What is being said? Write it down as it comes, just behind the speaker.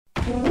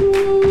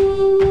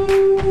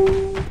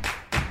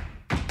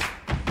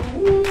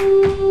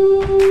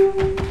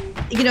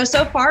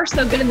So far,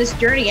 so good in this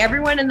journey.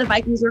 Everyone in the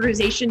Vikings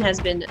organization has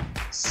been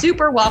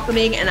super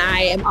welcoming, and I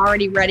am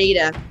already ready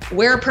to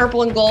wear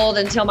purple and gold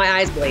until my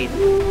eyes bleed.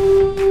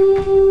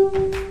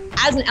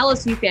 As an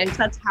LSU fan, because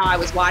that's how I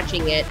was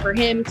watching it, for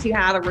him to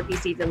have a rookie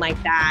season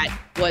like that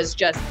was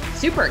just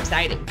super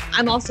exciting.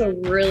 I'm also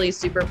really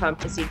super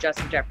pumped to see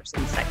Justin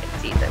Jefferson's second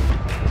season.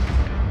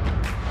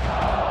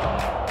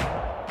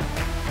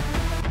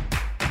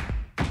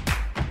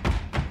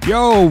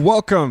 Yo,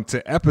 welcome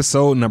to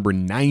episode number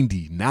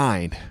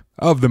 99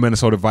 of the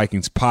Minnesota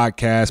Vikings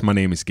podcast. My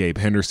name is Gabe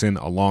Henderson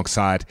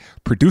alongside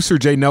producer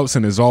Jay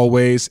Nelson as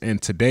always.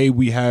 And today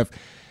we have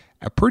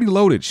a pretty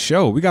loaded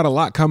show. We got a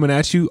lot coming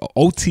at you.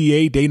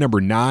 OTA day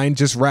number 9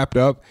 just wrapped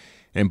up.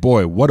 And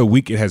boy, what a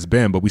week it has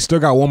been. But we still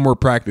got one more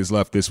practice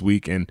left this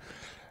week. And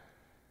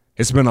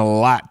it's been a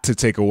lot to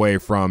take away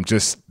from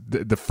just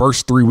the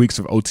first 3 weeks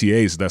of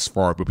OTAs thus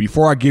far. But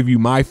before I give you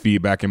my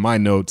feedback and my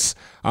notes,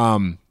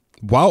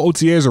 while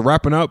OTAs are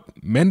wrapping up,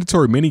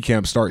 mandatory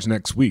minicamp starts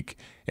next week.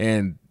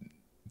 And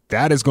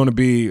that is going to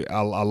be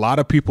a lot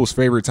of people's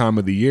favorite time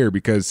of the year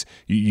because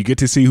you get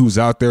to see who's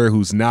out there,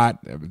 who's not.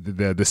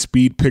 The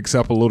speed picks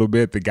up a little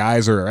bit. The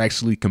guys are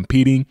actually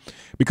competing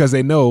because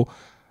they know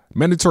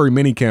mandatory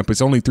minicamp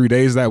is only 3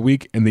 days that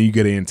week, and then you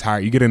get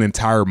an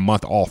entire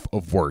month off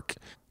of work.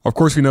 Of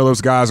course, we know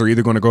those guys are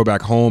either going to go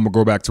back home or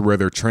go back to where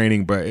they're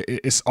training, but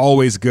it's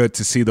always good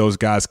to see those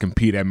guys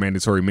compete at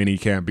mandatory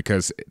minicamp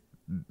because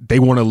they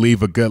want to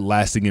leave a good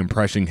lasting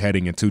impression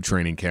heading into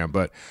training camp.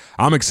 But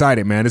I'm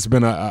excited, man. It's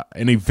been an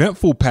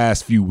eventful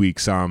past few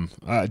weeks.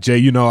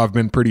 Jay, I've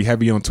been pretty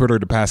heavy on Twitter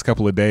the past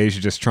couple of days,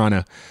 just trying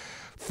to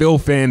fill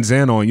fans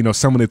in on,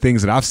 some of the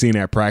things that I've seen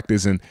at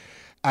practice. And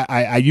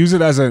I use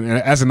it as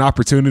an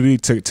opportunity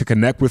to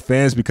connect with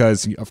fans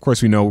because, of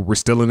course, we know we're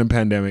still in a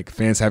pandemic.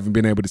 Fans haven't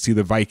been able to see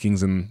the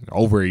Vikings in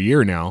over a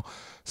year now.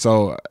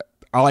 So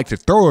I like to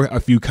throw a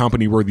few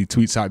company-worthy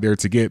tweets out there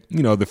to get,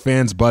 the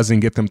fans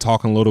buzzing, get them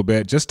talking a little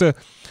bit, just to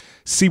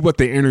see what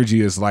the energy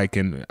is like.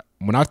 And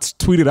when I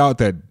tweeted out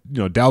that,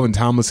 Dalvin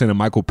Tomlinson and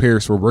Michael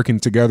Pierce were working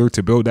together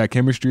to build that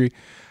chemistry,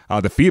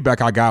 the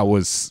feedback I got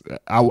was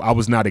I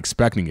was not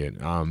expecting it.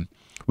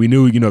 We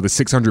knew, the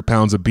 600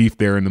 pounds of beef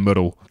there in the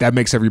middle. That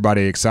makes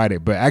everybody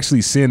excited. But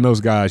actually seeing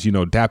those guys,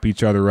 dap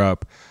each other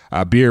up,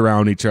 be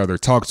around each other,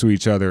 talk to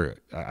each other,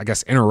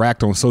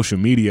 interact on social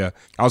media,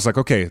 I was like,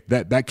 okay,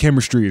 that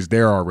chemistry is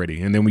there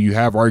already. And then when you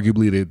have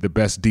arguably the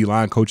best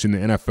D-line coach in the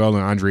NFL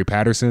and Andre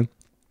Patterson,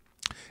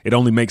 it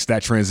only makes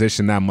that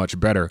transition that much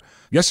better.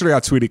 Yesterday I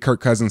tweeted Kirk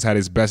Cousins had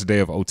his best day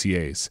of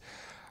OTAs.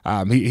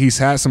 He's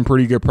had some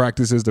pretty good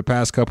practices the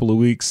past couple of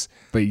weeks,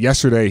 but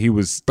yesterday he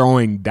was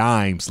throwing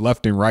dimes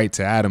left and right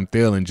to Adam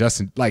Thielen,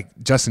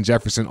 Justin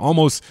Jefferson.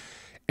 Almost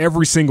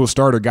every single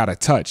starter got a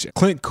touch.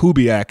 Clint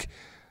Kubiak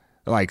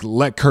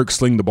let Kirk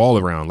sling the ball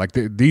around.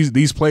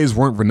 These plays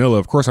weren't vanilla.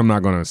 Of course, I'm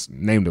not going to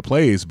name the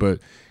plays, but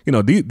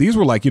these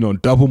were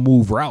double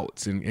move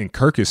routes, and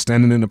Kirk is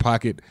standing in the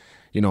pocket,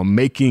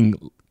 making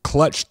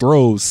clutch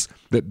throws.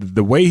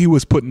 The way he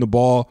was putting the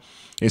ball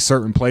in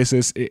certain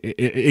places,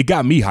 it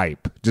got me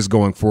hype just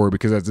going forward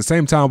because at the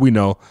same time we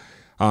know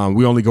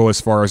we only go as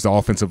far as the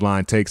offensive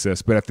line takes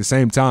us. But at the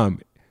same time,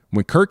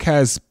 when Kirk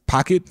has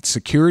pocket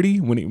security,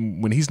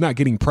 when he's not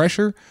getting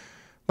pressure,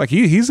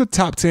 he's a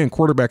top 10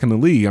 quarterback in the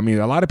league. I mean,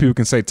 a lot of people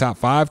can say top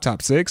 5,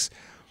 top 6,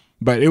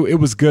 but it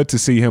was good to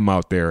see him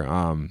out there.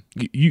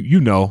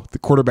 The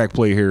quarterback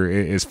play here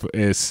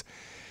is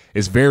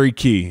very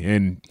key,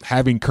 and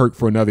having Kirk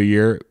for another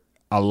year,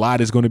 a lot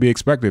is going to be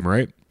expected,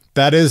 right?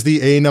 That is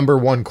the number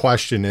one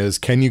question is,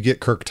 can you get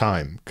Kirk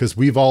time? Because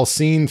we've all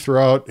seen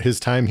throughout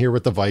his time here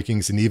with the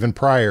Vikings and even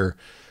prior,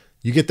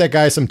 you get that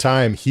guy some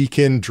time, he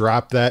can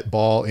drop that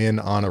ball in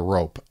on a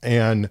rope.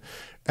 And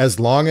as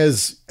long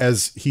as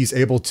he's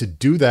able to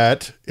do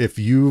that, if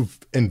you've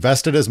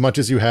invested as much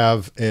as you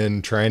have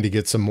in trying to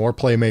get some more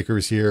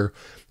playmakers here,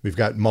 we've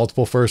got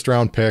multiple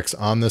first-round picks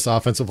on this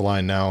offensive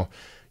line now,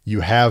 you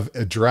have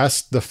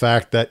addressed the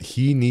fact that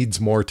he needs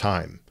more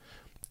time.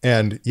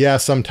 And yeah,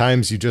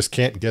 sometimes you just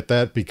can't get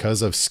that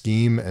because of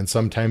scheme, and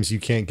sometimes you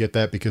can't get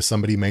that because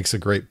somebody makes a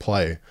great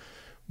play.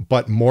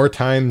 But more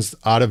times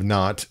out of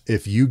not,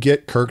 if you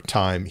get Kirk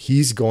time,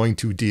 he's going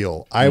to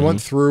deal. I went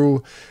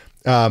through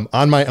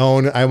on my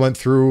own. I went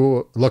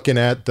through looking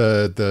at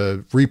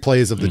the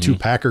replays of the two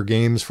Packer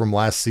games from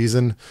last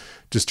season,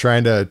 just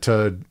trying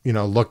to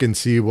look and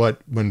see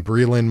when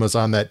Breeland was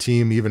on that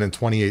team, even in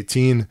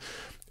 2018.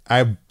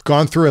 I've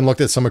gone through and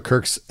looked at some of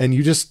Kirk's, and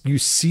you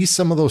see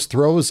some of those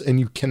throws and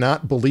you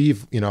cannot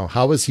believe,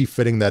 how is he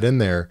fitting that in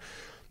there?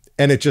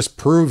 And it just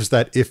proves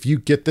that if you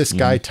get this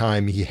guy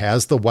time, he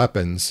has the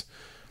weapons,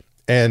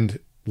 and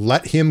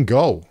let him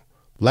go.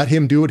 Let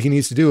him do what he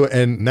needs to do.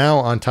 And now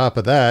on top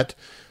of that,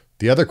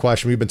 the other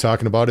question we've been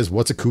talking about is,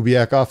 what's a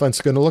Kubiak offense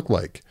going to look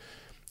like?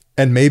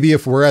 And maybe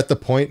if we're at the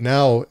point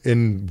now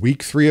in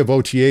week 3 of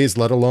OTAs,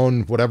 let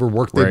alone whatever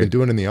work they've been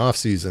doing in the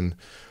offseason,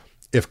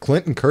 if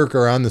Clint and Kirk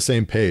are on the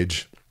same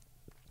page,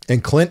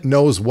 And Clint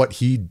knows what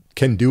he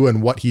can do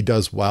and what he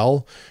does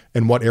well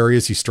and what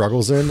areas he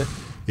struggles in.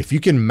 If you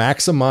can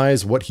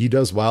maximize what he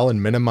does well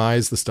and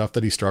minimize the stuff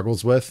that he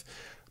struggles with,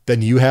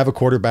 then you have a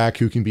quarterback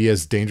who can be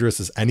as dangerous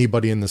as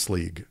anybody in this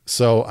league.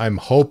 So I'm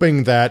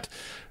hoping that,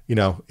 you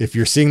know, if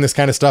you're seeing this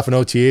kind of stuff in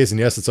OTAs, and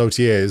yes, it's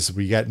OTAs,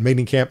 we got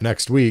mini camp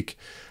next week.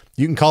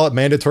 You can call it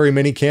mandatory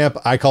mini camp.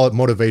 I call it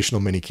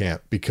motivational mini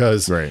camp,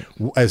 because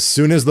as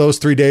soon as those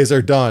 3 days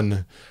are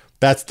done,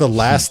 that's the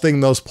last thing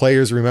those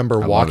players remember,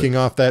 walking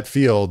off that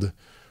field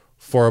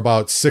for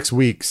about 6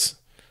 weeks,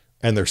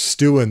 and they're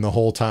stewing the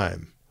whole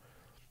time.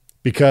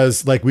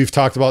 Because like we've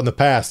talked about in the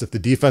past, if the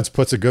defense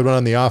puts a good one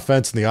on the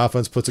offense and the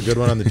offense puts a good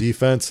one on the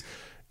defense,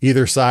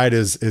 either side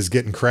is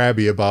getting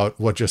crabby about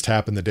what just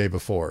happened the day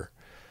before.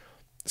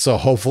 So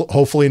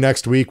hopefully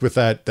next week with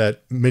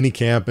that mini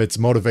camp, it's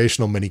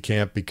motivational mini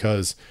camp,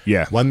 because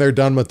when they're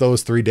done with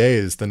those 3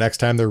 days, the next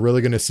time they're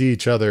really going to see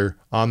each other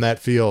on that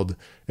field,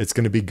 it's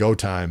going to be go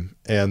time.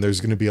 And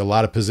there's going to be a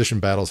lot of position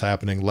battles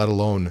happening, let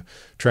alone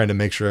trying to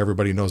make sure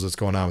everybody knows what's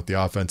going on with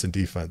the offense and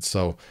defense.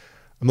 So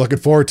I'm looking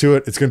forward to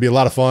it. It's going to be a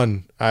lot of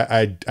fun.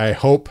 I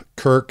hope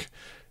Kirk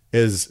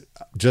is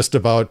just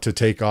about to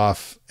take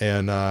off,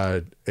 and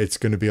it's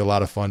going to be a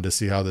lot of fun to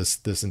see how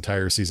this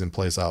entire season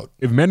plays out.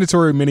 If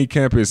mandatory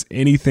minicamp is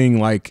anything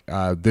like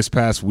this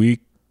past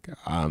week,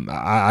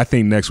 I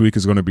think next week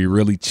is going to be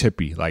really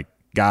chippy. Like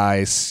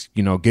guys,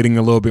 you know, getting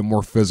a little bit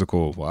more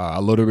physical,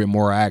 a little bit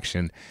more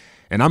action.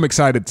 And I'm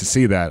excited to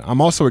see that.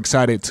 I'm also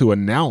excited to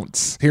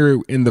announce here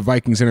in the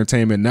Vikings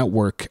Entertainment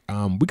Network,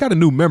 we got a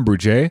new member,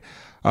 Jay.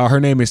 Her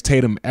name is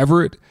Tatum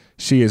Everett.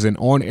 She is an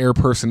on-air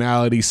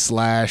personality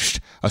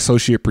 /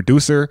 associate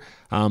producer.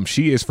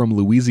 She is from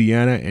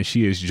Louisiana, and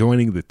she is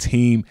joining the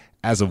team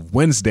as of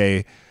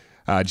Wednesday,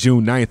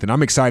 June 9th. And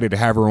I'm excited to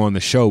have her on the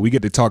show. We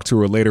get to talk to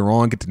her later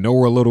on, get to know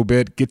her a little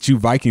bit, get you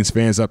Vikings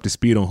fans up to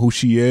speed on who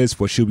she is,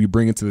 what she'll be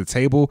bringing to the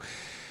table,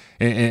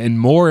 and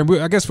more. And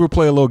I guess we'll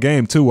play a little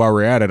game, too, while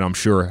we're at it, I'm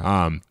sure.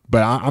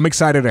 But I'm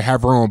excited to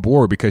have her on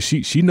board, because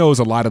she knows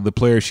a lot of the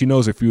players. She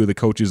knows a few of the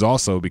coaches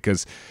also,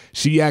 because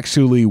she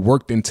actually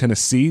worked in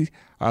Tennessee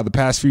the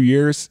past few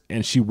years,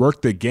 and she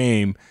worked the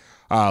game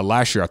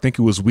last year. I think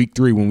it was week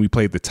 3 when we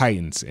played the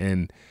Titans,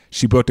 and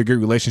she built a good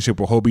relationship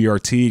with Hobie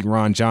Artigue,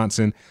 Ron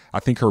Johnson. I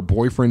think her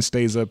boyfriend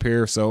stays up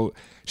here, so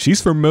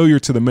she's familiar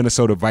to the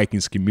Minnesota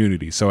Vikings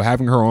community. So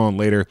having her on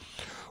later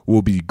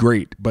will be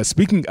great. But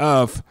speaking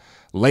of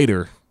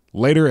later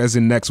as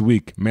in next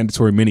week,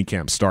 mandatory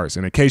minicamp starts.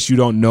 And in case you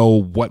don't know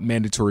what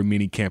mandatory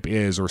minicamp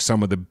is or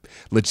some of the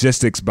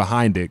logistics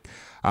behind it,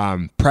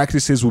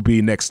 practices will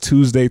be next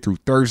Tuesday through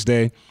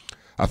Thursday.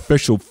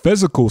 Official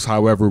physicals,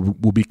 however,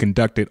 will be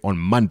conducted on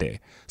Monday.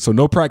 So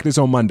no practice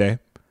on Monday.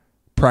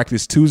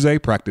 Practice Tuesday,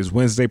 practice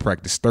Wednesday,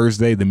 practice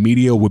Thursday. The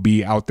media will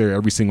be out there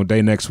every single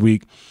day next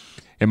week.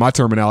 In my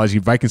terminology,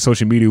 Viking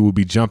social media will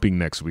be jumping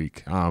next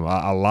week.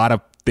 A lot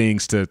of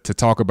things to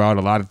talk about,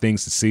 a lot of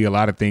things to see, a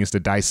lot of things to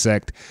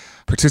dissect.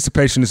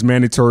 Participation is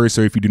mandatory,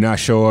 so if you do not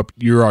show up,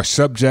 you are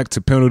subject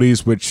to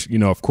penalties, which, you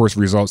know, of course,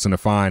 results in a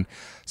fine.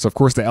 So, of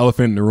course, the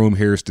elephant in the room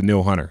here is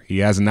Danielle Hunter. He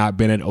has not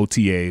been at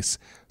OTAs,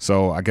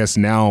 so I guess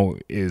now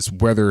is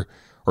whether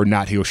or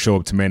not he'll show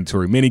up to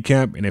mandatory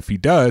minicamp, and if he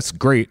does,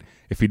 great.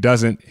 If he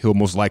doesn't, he'll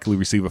most likely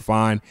receive a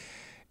fine.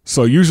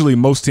 So usually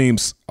most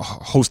teams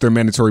host their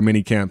mandatory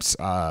minicamps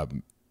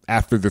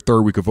after the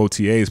 3rd week of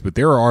OTAs, but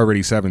there are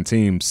already 7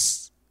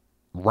 teams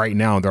right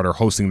now that are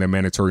hosting their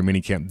mandatory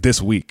minicamp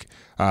this week.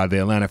 The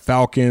Atlanta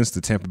Falcons, the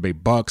Tampa Bay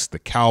Bucks, the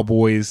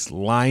Cowboys,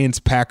 Lions,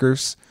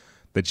 Packers,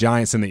 the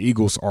Giants, and the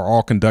Eagles are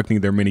all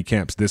conducting their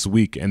minicamps this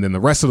week. And then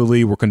the rest of the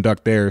league will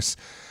conduct theirs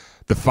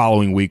the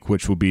following week,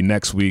 which will be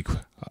next week,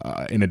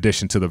 in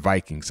addition to the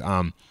Vikings.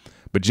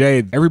 But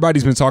Jay,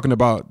 everybody's been talking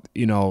about,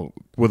 you know,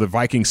 will the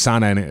Vikings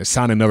sign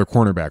another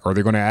cornerback? Are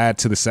they going to add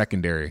to the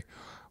secondary?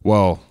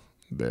 Well,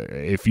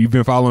 if you've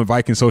been following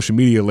Viking social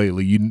media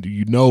lately,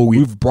 you know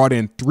we've brought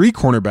in 3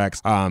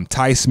 cornerbacks: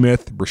 Ty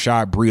Smith,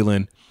 Rashad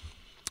Breeland,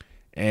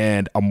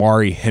 and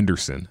Amari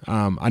Henderson.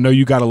 I know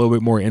you got a little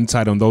bit more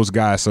insight on those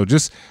guys, so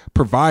just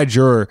provide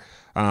your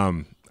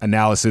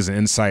analysis and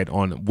insight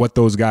on what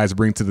those guys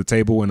bring to the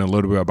table and a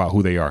little bit about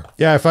who they are.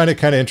 Yeah, I find it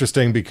kind of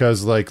interesting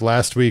because like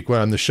last week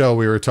when on the show,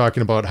 we were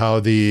talking about how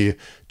the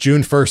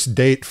June 1st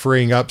date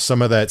freeing up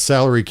some of that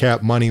salary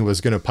cap money was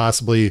going to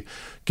possibly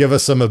give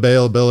us some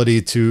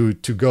availability to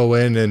go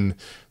in and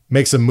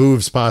make some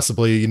moves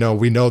possibly. You know,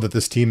 we know that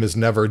this team is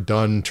never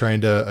done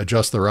trying to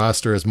adjust the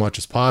roster as much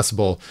as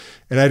possible.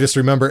 And I just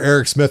remember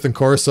Eric Smith and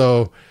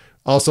Corso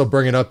also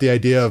bringing up the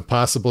idea of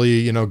possibly,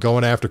 you know,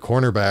 going after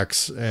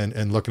cornerbacks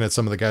and looking at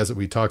some of the guys that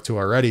we talked to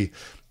already.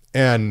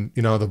 And,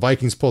 you know, the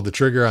Vikings pulled the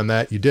trigger on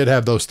that. You did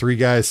have those 3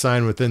 guys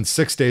sign within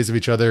 6 days of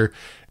each other.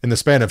 In the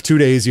span of 2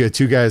 days, you had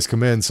 2 guys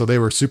come in. So they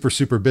were super,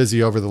 super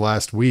busy over the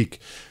last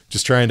week,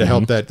 just trying to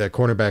help that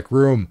cornerback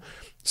room.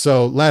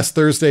 So last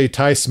Thursday,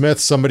 Ty Smith,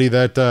 somebody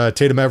that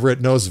Tatum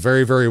Everett knows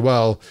very, very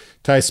well.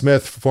 Ty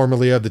Smith,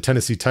 formerly of the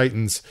Tennessee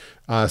Titans,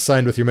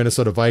 signed with your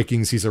Minnesota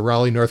Vikings. He's a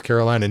Raleigh, North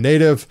Carolina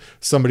native,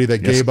 somebody that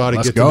Gabe ought to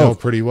get to know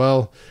pretty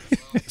well,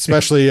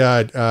 especially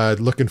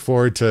looking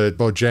forward to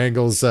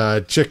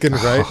Bojangles chicken,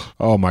 right?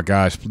 Oh my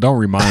gosh. Don't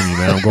remind me,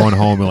 man. I'm going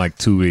home in like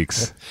 2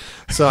 weeks.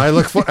 So I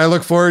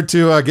look forward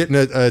to getting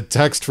a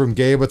text from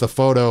Gabe with a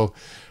photo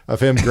of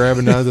him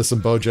grabbing onto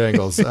some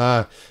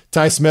Bojangles.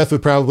 Ty Smith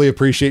would probably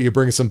appreciate you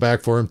bringing some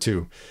back for him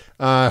too.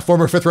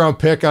 Former 5th round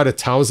pick out of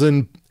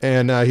Towson,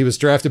 and he was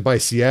drafted by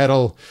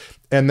Seattle.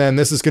 And then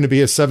this is going to be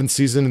his 7th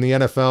season in the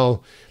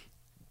NFL.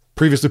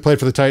 Previously played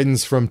for the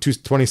Titans from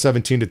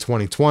 2017 to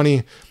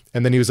 2020.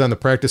 And then he was on the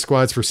practice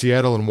squads for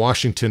Seattle and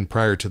Washington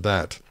prior to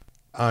that.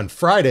 On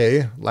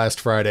last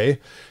Friday,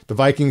 the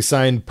Vikings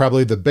signed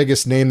probably the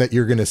biggest name that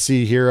you're going to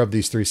see here of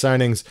these 3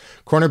 signings,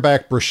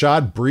 cornerback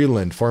Bashaud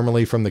Breeland,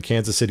 formerly from the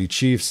Kansas City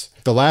Chiefs.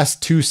 The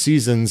last 2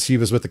 seasons he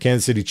was with the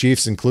Kansas City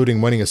Chiefs,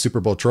 including winning a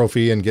Super Bowl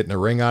trophy and getting a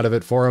ring out of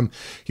it for him.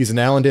 He's an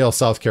Allendale,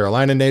 South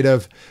Carolina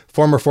native,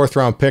 former 4th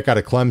round pick out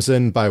of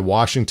Clemson by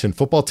Washington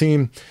football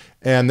team.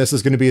 And this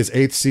is going to be his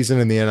 8th season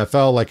in the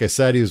NFL. Like I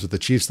said, he was with the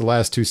Chiefs the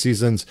last 2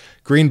 seasons.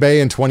 Green Bay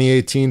in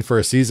 2018 for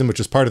a season, which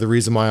is part of the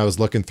reason why I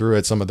was looking through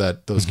at some of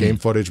those game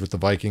footage with the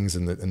Vikings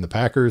and the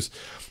Packers.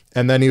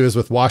 And then he was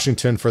with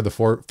Washington for the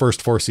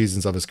first 4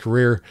 seasons of his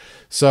career.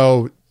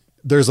 So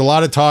there's a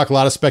lot of talk, a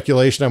lot of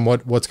speculation on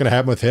what's going to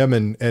happen with him.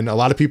 And a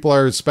lot of people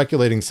are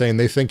speculating, saying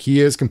they think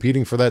he is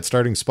competing for that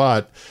starting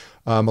spot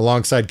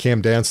alongside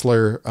Cam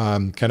Dantzler,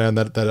 kind of in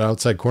that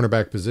outside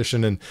cornerback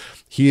position. And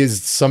he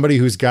is somebody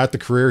who's got the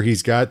career,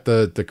 he's got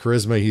the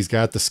charisma, he's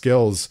got the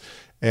skills.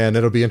 And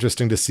it'll be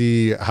interesting to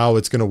see how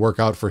it's going to work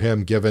out for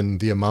him, given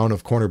the amount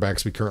of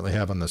cornerbacks we currently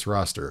have on this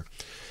roster.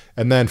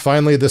 And then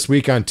finally this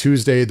week on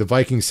Tuesday, the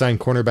Vikings signed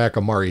cornerback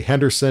Amari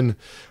Henderson,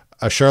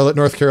 a Charlotte,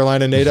 North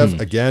Carolina native.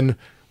 Again,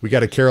 we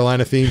got a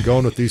Carolina theme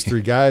going with these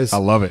 3 guys. I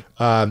love it.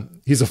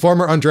 He's a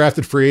former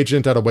undrafted free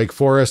agent out of Wake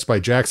Forest by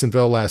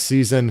Jacksonville last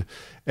season.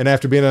 And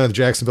after being on the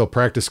Jacksonville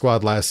practice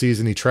squad last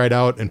season, he tried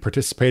out and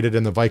participated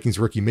in the Vikings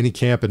rookie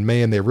minicamp in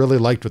May, and they really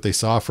liked what they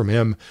saw from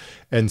him.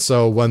 And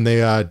so when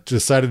they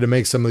decided to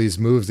make some of these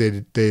moves,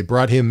 they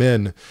brought him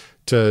in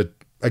to,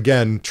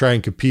 again, try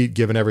and compete,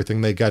 given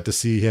everything they got to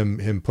see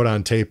him put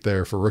on tape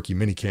there for rookie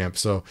minicamp.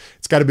 So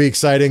it's got to be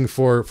exciting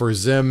for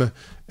Zim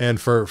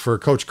and for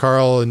Coach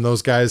Carl and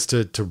those guys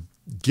to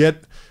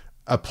get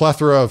a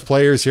plethora of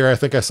players here. I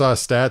think I saw a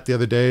stat the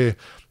other day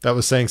that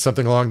was saying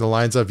something along the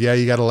lines of, yeah,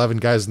 you got 11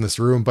 guys in this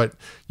room, but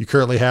you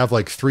currently have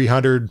like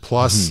 300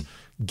 plus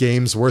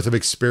games worth of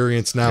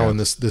experience now in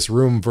this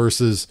room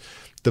versus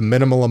the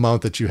minimal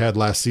amount that you had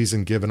last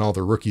season, given all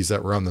the rookies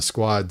that were on the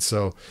squad.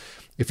 So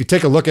if you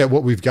take a look at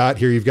what we've got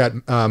here, you've got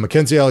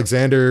Mackenzie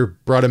Alexander,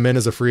 brought him in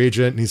as a free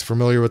agent, and he's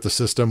familiar with the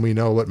system. We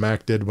know what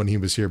Mac did when he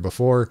was here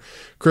before.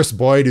 Chris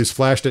Boyd, who's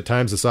flashed at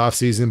times this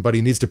offseason, but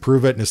he needs to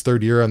prove it in his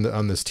 3rd year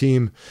on this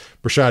team.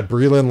 Bashaud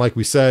Breeland, like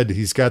we said,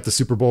 he's got the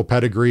Super Bowl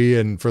pedigree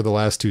and for the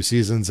last 2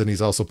 seasons, and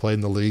he's also played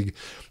in the league.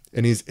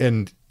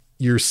 And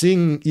you're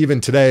seeing,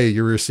 even today,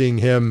 you're seeing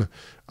him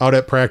out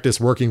at practice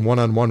working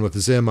one-on-one with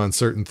Zim on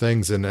certain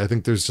things, and I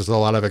think there's just a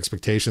lot of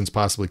expectations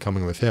possibly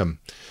coming with him.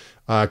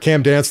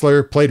 Cam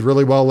Dantzler played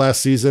really well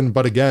last season,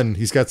 but again,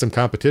 he's got some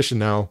competition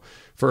now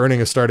for earning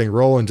a starting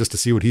role, and just to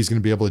see what he's going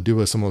to be able to do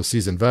with some of those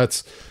seasoned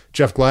vets.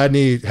 Jeff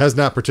Gladney has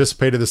not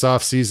participated this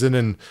offseason,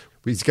 and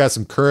he's got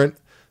some current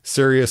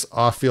serious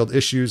off-field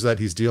issues that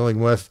he's dealing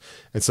with,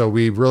 and so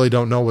we really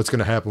don't know what's going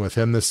to happen with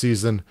him this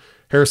season.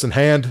 Harrison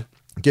Hand,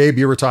 Gabe,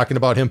 you were talking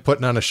about him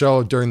putting on a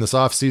show during this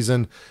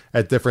offseason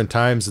at different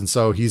times, and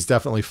so he's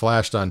definitely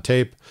flashed on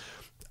tape.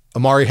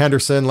 Amari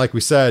Henderson, like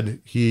we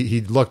said, he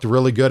looked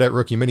really good at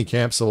rookie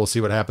minicamp, so we'll see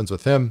what happens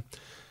with him.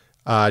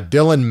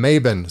 Dylan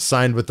Mabin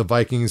signed with the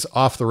Vikings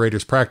off the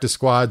Raiders practice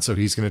squad, so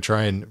he's going to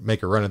try and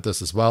make a run at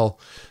this as well.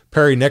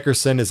 Perry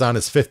Nickerson is on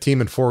his 5th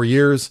team in 4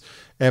 years,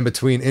 and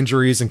between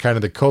injuries and kind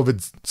of the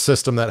COVID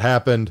system that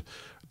happened,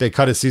 they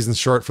cut his season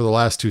short for the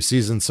last 2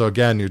 seasons. So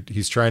again,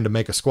 he's trying to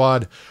make a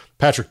squad.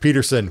 Patrick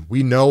Peterson,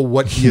 we know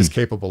what he is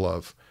capable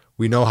of.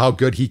 We know how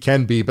good he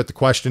can be, but the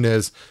question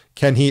is,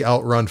 can he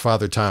outrun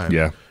Father Time?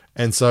 Yeah.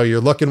 And so you're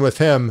looking with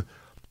him,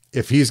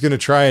 if he's going to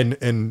try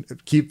and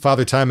keep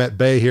Father Time at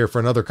bay here for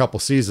another couple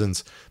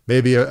seasons,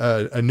 maybe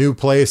a new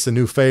place, a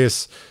new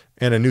face,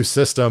 and a new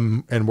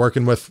system, and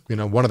working with,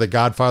 one of the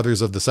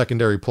godfathers of the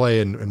secondary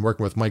play and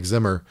working with Mike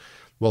Zimmer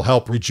will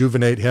help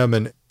rejuvenate him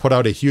and put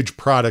out a huge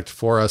product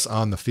for us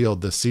on the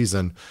field this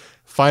season.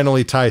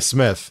 Finally, Ty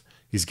Smith,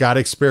 he's got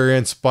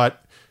experience,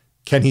 but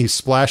can he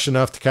splash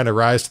enough to kind of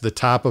rise to the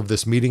top of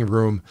this meeting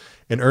room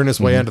and earn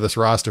his way into this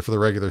roster for the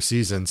regular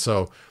season?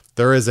 So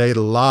there is a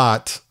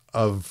lot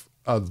of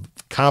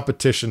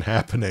competition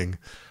happening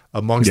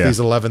amongst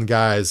these 11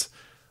 guys.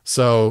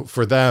 So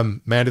for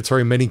them,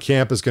 mandatory mini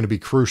camp is going to be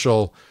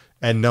crucial,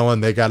 and knowing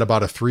they got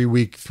about a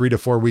 3 to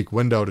 4 week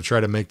window to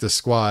try to make this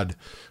squad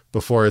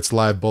before it's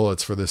live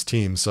bullets for this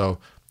team. So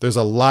there's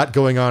a lot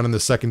going on in the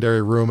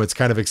secondary room. It's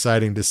kind of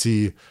exciting to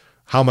see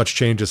how much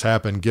change has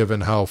happened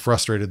given how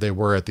frustrated they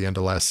were at the end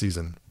of last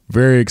season.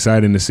 Very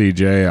exciting to see,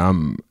 Jay.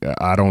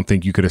 I don't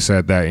think you could have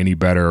said that any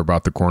better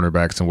about the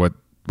cornerbacks and what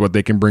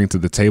they can bring to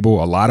the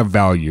table. A lot of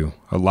value.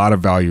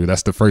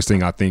 That's the first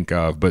thing I think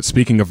of. But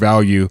speaking of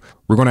value,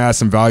 we're going to add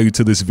some value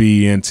to this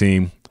VEN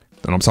team.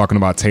 And I'm talking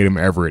about Tatum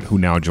Everett, who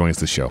now joins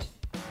the show.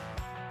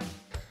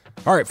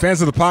 All right,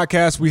 fans of the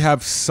podcast, we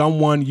have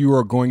someone you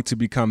are going to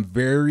become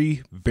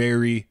very,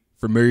 very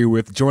familiar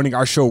with joining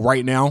our show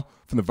right now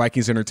from the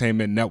Vikings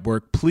Entertainment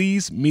Network.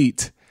 Please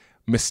meet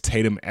Miss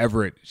Tatum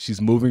Everett.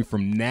 She's moving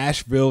from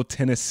Nashville,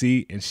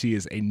 Tennessee, and she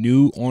is a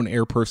new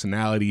on-air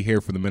personality here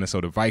for the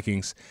Minnesota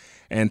Vikings.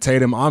 And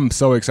Tatum, I'm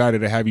so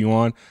excited to have you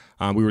on.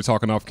 We were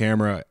talking off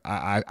camera.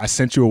 I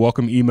sent you a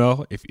welcome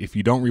email. If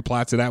you don't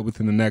reply to that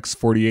within the next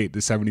 48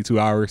 to 72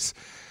 hours,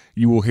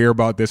 you will hear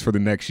about this for the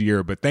next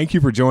year. But thank you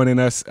for joining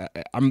us.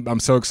 I'm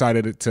so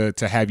excited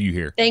to have you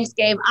here. Thanks,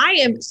 Gabe. I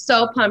am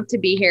so pumped to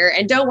be here.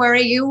 And don't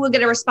worry, you will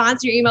get a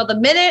response to your email the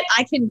minute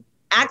I can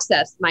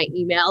access my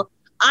email.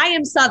 I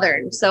am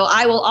Southern, so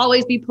I will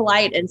always be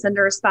polite and send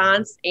a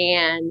response.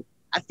 And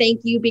a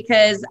thank you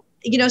because,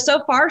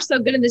 so far, so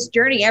good in this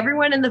journey.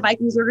 Everyone in the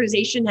Vikings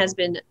organization has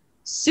been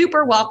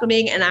super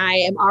welcoming, and I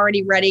am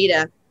already ready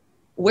to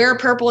wear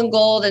purple and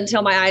gold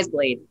until my eyes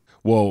bleed.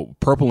 Well,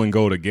 purple and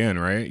gold again,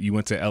 right? You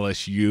went to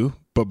LSU,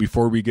 but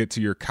before we get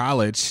to your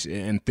college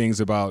and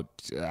things about,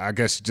 I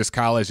guess, just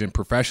college and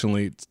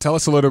professionally, tell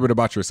us a little bit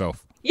about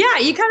yourself. Yeah,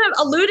 you kind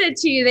of alluded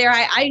to there.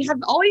 I have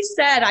always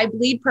said I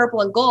bleed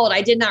purple and gold.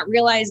 I did not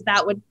realize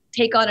that would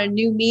take on a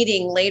new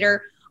meaning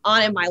later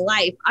on in my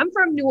life. I'm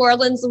from New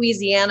Orleans,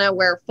 Louisiana,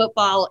 where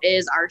football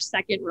is our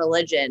second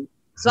religion.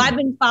 So I've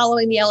been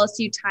following the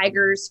LSU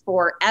Tigers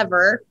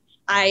forever.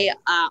 I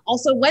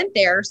also went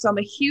there, so I'm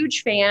a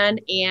huge fan,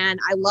 and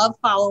I love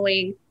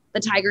following the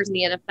Tigers in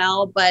the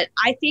NFL. But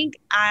I think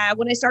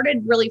when I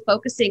started really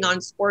focusing on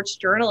sports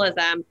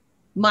journalism,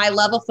 my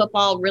love of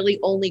football really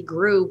only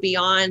grew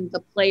beyond the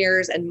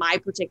players and my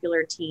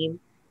particular team.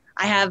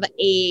 I have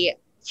a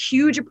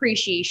huge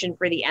appreciation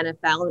for the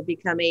NFL and have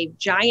become a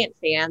giant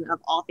fan of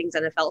all things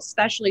NFL,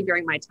 especially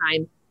during my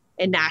time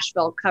in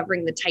Nashville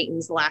covering the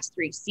Titans the last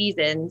 3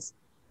 seasons.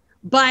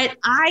 But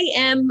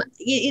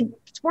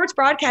sports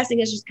broadcasting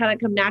has just kind of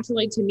come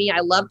naturally to me. I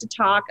love to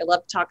talk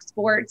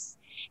sports,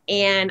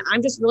 and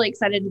I'm just really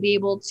excited to be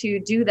able to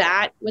do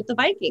that with the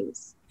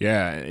Vikings.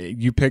 Yeah,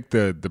 you picked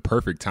the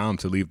perfect time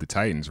to leave the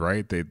Titans,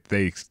 right?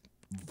 They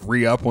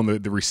re-up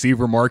on the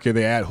receiver market.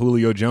 They add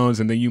Julio Jones,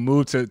 and then you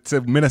move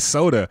to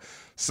Minnesota.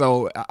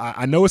 So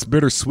I know it's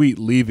bittersweet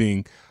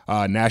leaving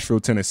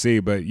Nashville, Tennessee,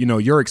 but,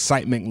 your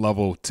excitement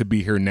level to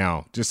be here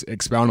now, just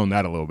expound on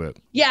that a little bit.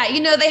 Yeah,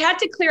 they had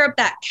to clear up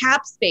that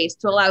cap space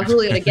to allow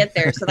Julio to get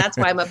there. So that's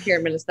why I'm up here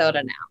in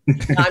Minnesota now.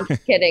 No, I'm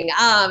just kidding.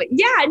 I've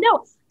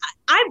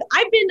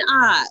been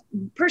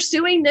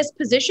pursuing this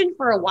position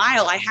for a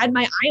while. I had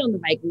my eye on the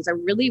Vikings. I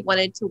really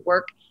wanted to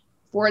work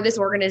for this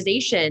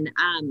organization.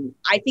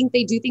 I think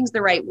they do things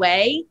the right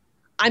way.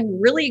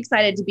 I'm really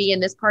excited to be in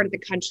this part of the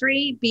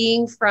country,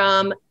 being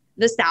from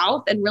the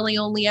South and really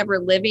only ever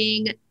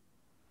living,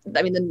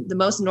 the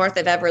most north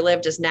I've ever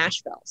lived is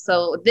Nashville.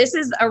 So this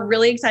is a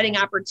really exciting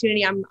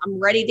opportunity. I'm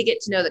ready to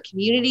get to know the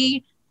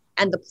community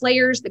and the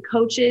players, the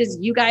coaches,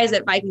 you guys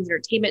at Vikings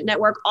Entertainment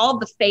Network, all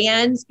the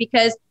fans,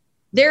 because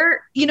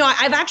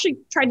I've actually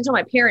tried to tell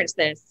my parents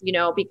this,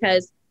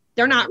 because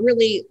they're not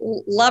really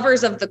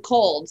lovers of the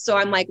cold. So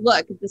I'm like,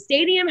 look, the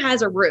stadium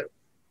has a roof.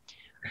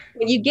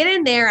 When you get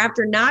in there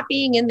after not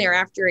being in there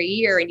after a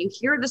year and you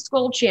hear the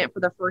Skol chant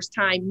for the first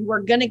time, you are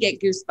going to get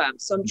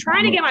goosebumps. So I'm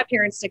trying to get my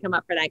parents to come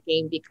up for that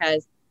game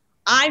because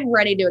I'm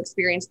ready to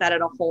experience that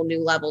at a whole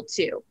new level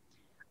too.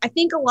 I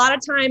think a lot of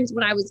times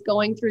when I was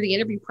going through the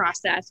interview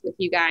process with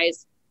you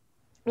guys,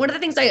 one of the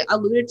things I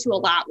alluded to a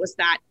lot was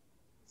that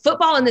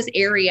football in this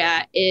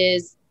area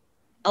is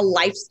a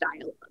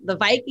lifestyle. The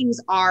Vikings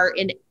are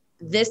in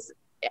this,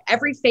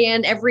 every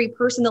fan, every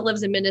person that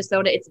lives in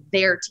Minnesota, it's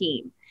their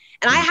team.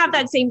 And I have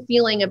that same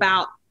feeling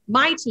about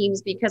my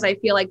teams because I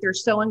feel like they're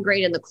so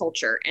ingrained in the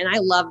culture. And I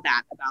love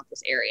that about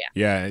this area.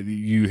 Yeah,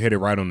 you hit it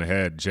right on the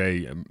head,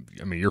 Jay.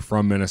 I mean, you're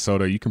from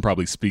Minnesota. You can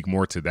probably speak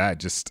more to that,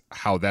 just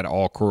how that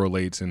all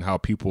correlates and how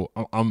people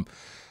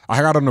I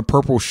got on a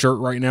purple shirt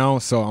right now,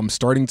 so I'm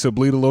starting to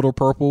bleed a little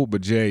purple.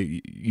 But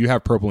Jay, you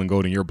have purple and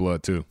gold in your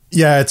blood too.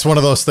 Yeah, it's one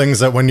of those things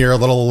that when you're a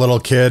little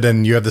kid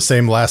and you have the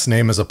same last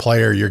name as a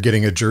player, you're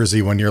getting a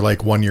jersey when you're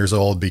like 1 year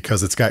old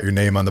because it's got your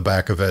name on the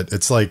back of it.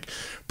 It's like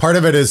part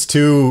of it is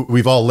too,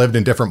 we've all lived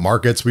in different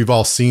markets. We've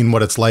all seen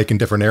what it's like in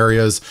different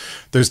areas.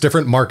 There's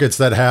different markets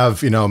that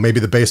have, maybe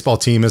the baseball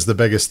team is the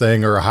biggest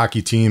thing or a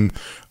hockey team.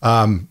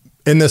 In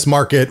this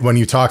market, when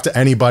you talk to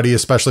anybody,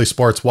 especially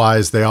sports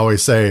wise, they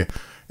always say,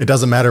 it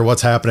doesn't matter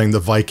what's happening. The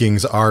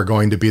Vikings are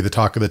going to be the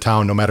talk of the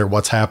town, no matter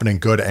what's happening,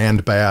 good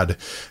and bad.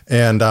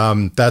 And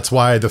that's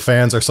why the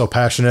fans are so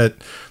passionate.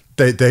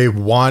 They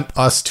want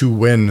us to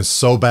win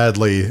so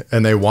badly,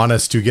 and they want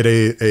us to get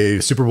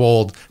a Super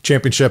Bowl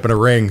championship and a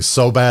ring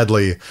so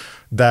badly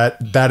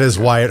that is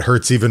why it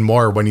hurts even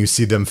more when you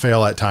see them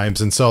fail at times.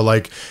 And so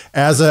like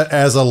as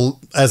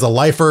a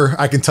lifer,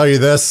 I can tell you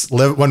this,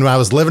 when I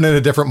was living in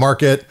a different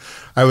market,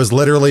 I was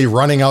literally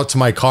running out to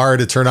my car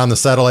to turn on the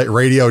satellite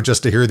radio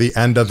just to hear the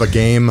end of a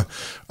game.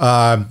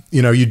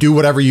 You do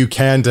whatever you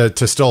can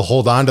to still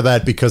hold on to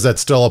that, because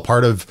that's still a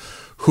part of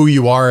who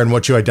you are and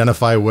what you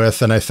identify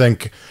with. And I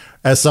think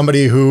as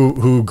somebody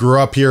who grew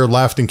up here,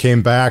 left and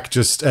came back,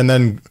 and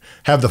then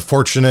have the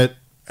fortunate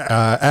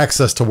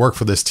access to work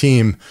for this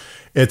team,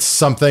 it's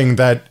something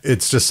that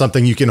it's just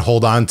something you can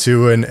hold on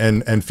to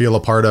and feel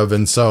a part of.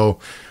 And so,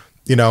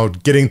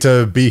 getting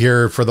to be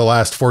here for the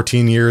last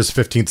 14 years,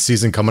 15th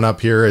season coming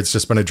up here, it's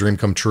just been a dream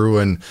come true.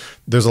 And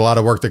there's a lot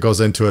of work that goes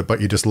into it, but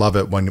you just love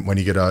it when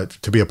you get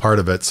to be a part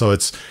of it. So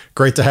it's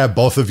great to have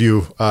both of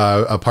you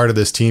a part of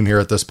this team here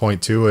at this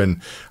point too.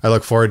 And I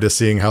look forward to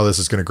seeing how this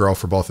is going to grow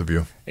for both of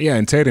you. Yeah,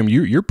 and Tatum,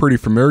 you're pretty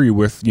familiar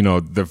with,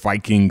 the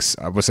Vikings,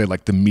 I would say,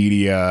 like the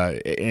media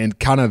and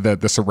kind of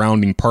the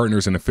surrounding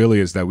partners and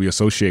affiliates that we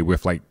associate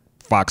with, like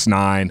Fox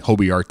 9,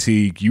 Hobie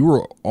RT. You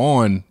were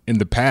on in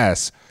the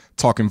past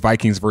talking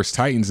Vikings versus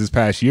Titans this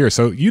past year.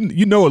 So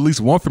you know at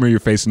least one familiar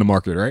face in the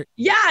market, right?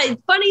 Yeah,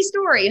 funny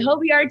story.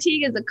 Hobie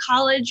RT is a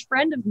college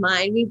friend of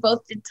mine. We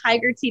both did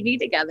Tiger TV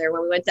together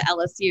when we went to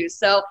LSU.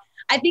 So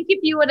I think if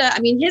you would have,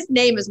 his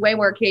name is way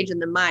more Cajun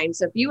than mine.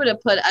 So if you would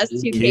have put us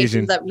two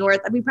Cajuns up north,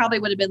 we probably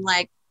would have been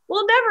like,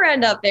 we'll never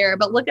end up there,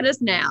 but look at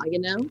us now,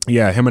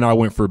 Yeah, him and I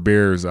went for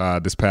beers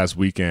this past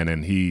weekend,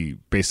 and he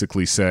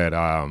basically said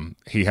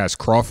he has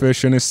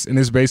crawfish in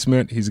his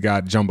basement. He's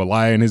got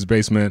jambalaya in his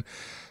basement.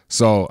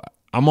 So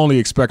I'm only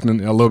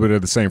expecting a little bit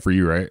of the same for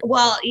you, right?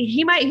 Well,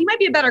 he might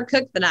be a better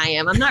cook than I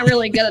am. I'm not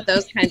really good at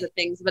those kinds of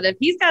things, but if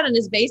he's got in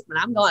his basement,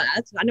 I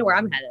know where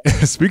I'm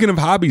headed. Speaking of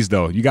hobbies,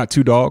 though, you got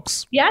 2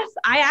 dogs? Yes,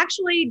 I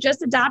actually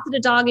just adopted a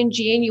dog in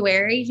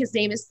January. His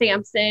name is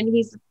Samson.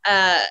 He's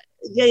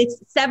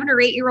it's 7 or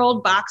 8 year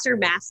old boxer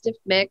mastiff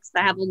mix.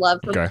 I have a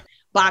love for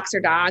boxer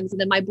dogs. And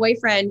then my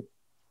boyfriend,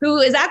 who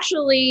is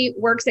actually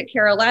works at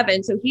Care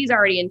 11, so he's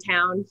already in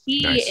town.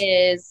 He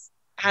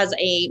has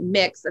a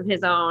mix of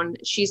his own.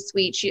 She's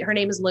sweet. Her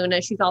name is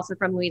Luna. She's also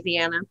from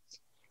Louisiana.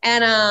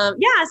 And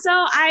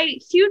so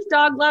huge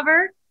dog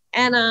lover,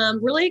 and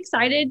really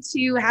excited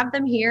to have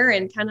them here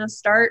and kind of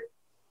start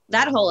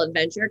that whole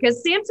adventure,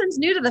 because Samson's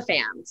new to the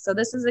fam. So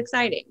this is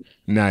exciting.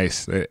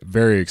 Nice.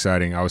 Very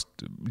exciting.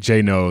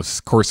 Jay knows,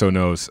 Corso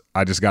knows,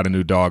 I just got a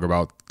new dog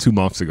about 2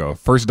 months ago.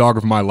 First dog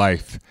of my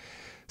life.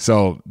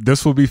 So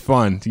this will be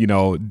fun,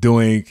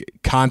 doing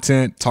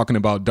content, talking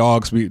about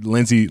dogs.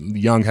 Lindsay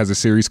Young has a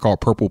series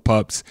called Purple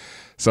Pups.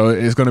 So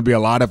it's going to be a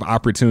lot of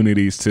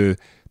opportunities to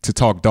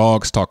talk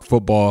dogs, talk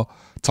football,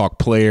 talk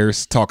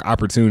players, talk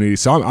opportunities.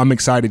 So I'm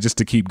excited just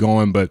to keep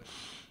going. But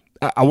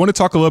I want to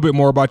talk a little bit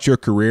more about your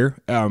career.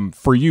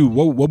 For you,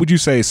 what would you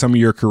say some of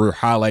your career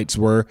highlights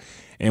were,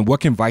 and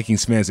what can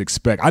Vikings fans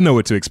expect? I know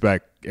what to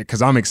expect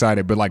because I'm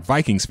excited, but like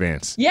Vikings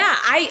fans. Yeah,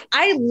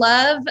 I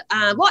love,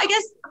 I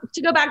guess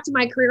to go back to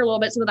my career a little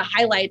bit, some of the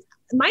highlights,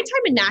 my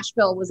time in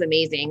Nashville was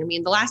amazing.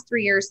 The last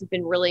 3 years have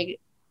been really,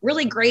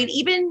 really great.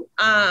 Even,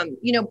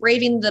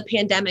 braving the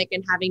pandemic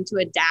and having to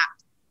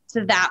adapt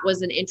to that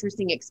was an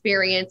interesting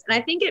experience. And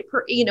I think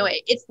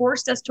it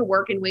forced us to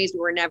work in ways we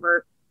were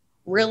never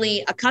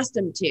really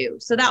accustomed to.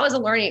 So that was a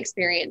learning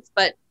experience.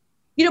 But,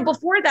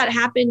 before that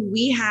happened,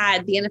 we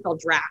had the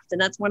NFL draft.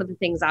 And that's one of the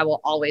things I will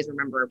always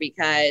remember,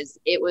 because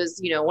it was,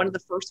 one of the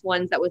first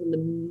ones that was in the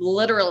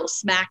literal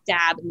smack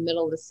dab in the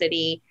middle of the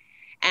city.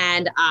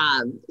 And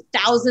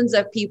thousands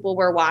of people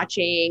were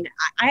watching.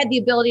 I had the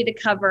ability to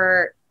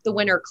cover the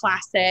Winter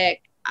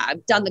Classic.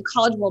 I've done the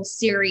College World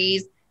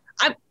Series.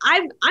 I've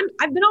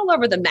been all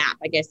over the map,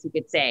 I guess you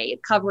could say,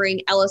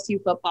 covering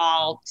LSU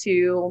football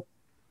to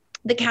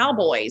the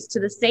Cowboys,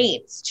 to the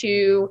Saints,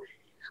 to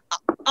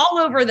all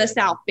over the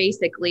South,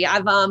 basically.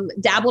 I've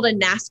dabbled in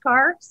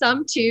NASCAR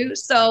some too.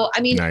 So,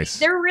 nice.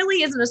 There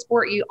really isn't a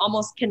sport you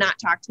almost cannot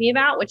talk to me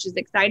about, which is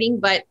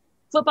exciting, but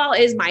football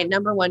is my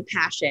number one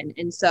passion.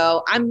 And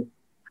so I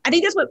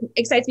think that's what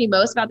excites me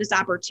most about this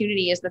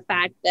opportunity, is the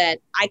fact that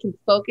I can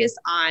focus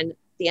on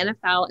the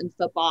NFL and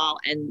football,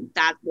 and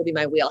that will be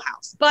my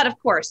wheelhouse. But of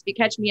course, if you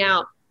catch me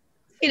out,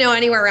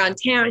 anywhere around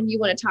town and you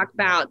want to talk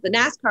about the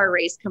NASCAR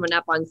race coming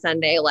up on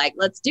Sunday, like,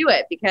 let's do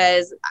it,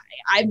 because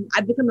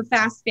I've become a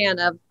fast fan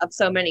of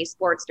so many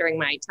sports during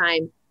my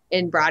time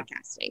in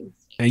broadcasting.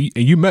 And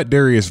you met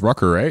Darius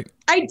Rucker, right?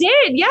 I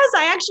did. Yes.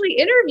 I actually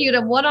interviewed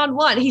him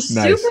one-on-one. He's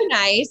super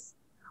nice.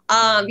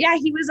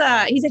 He's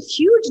a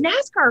huge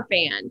NASCAR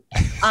fan.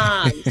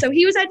 So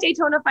he was at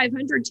Daytona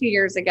 500 2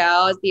 years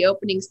ago as the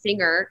opening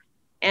singer.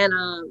 And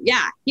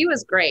he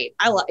was great.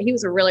 He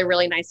was a really,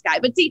 really nice guy.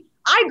 But see,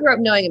 I grew up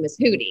knowing him as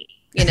Hootie,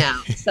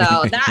 so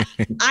that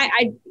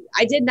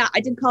I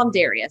did call him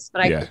Darius,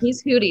 but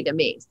he's Hootie to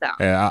me. So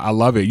yeah, I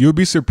love it. You'll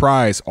be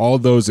surprised. All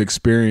those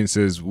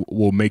experiences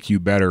will make you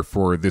better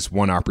for this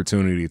one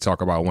opportunity to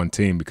talk about one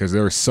team, because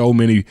there are so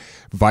many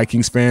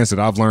Vikings fans that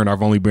I've learned.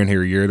 I've only been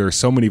here a year. There are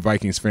so many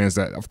Vikings fans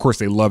that, of course,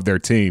 they love their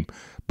team,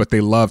 but they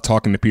love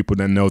talking to people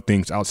that know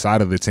things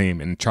outside of the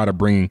team and try to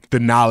bring the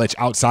knowledge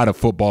outside of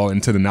football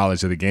into the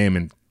knowledge of the game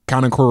and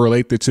kind of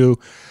correlate the two.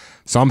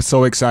 So I'm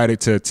so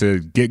excited to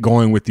get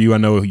going with you. I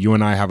know you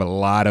and I have a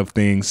lot of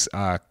things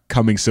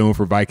coming soon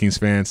for Vikings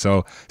fans,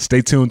 so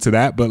stay tuned to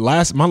that. But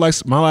my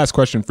last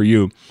question for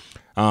you,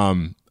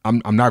 I'm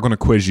not going to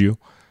quiz you,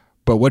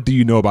 but what do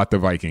you know about the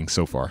Vikings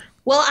so far?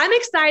 Well, I'm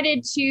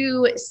excited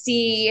to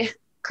see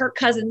Kirk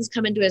Cousins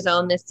come into his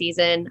own this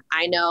season.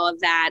 I know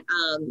that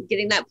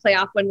getting that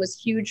playoff win was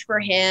huge for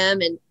him,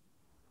 and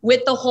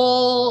with the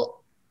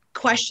whole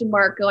question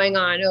mark going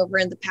on over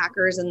in the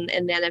Packers and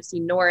the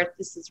NFC North,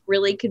 this is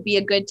really could be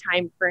a good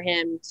time for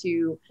him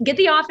to get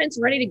the offense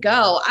ready to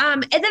go.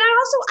 And then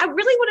I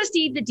really want to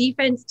see the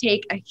defense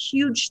take a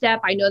huge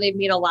step. I know they've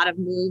made a lot of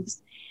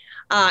moves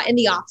in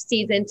the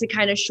offseason to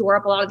kind of shore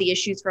up a lot of the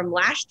issues from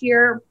last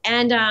year.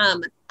 And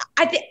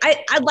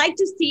I'd like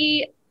to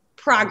see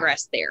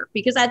progress there,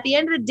 because at the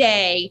end of the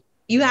day,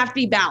 you have to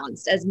be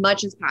balanced as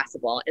much as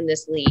possible in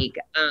this league.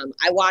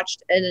 I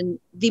watched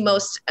the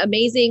most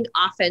amazing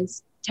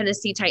offense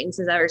Tennessee Titans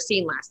has ever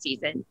seen last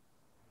season,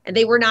 and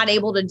they were not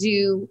able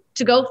to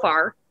go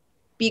far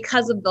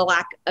because of the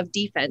lack of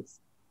defense,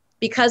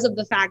 because of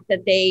the fact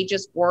that they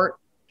just weren't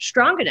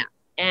strong enough.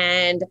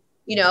 And,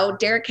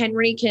 Derrick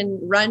Henry can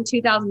run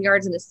 2,000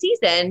 yards in a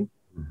season,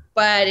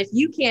 but if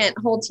you can't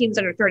hold teams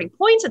under 30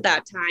 points at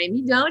that time,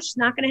 it's just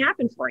not going to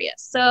happen for you.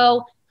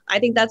 So I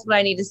think that's what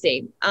I need to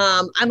see.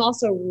 I'm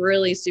also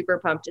really super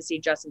pumped to see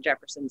Justin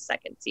Jefferson's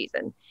second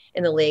season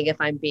in the league, if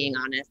I'm being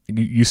honest.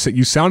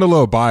 You sound a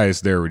little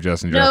biased there with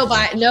Justin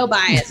Jefferson. No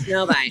bias.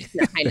 No, I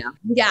know.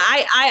 Yeah,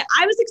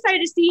 I was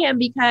excited to see him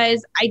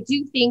because I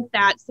do think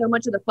that so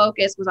much of the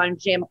focus was on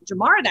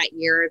Jamar that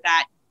year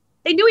that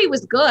they knew he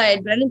was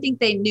good, but I didn't think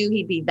they knew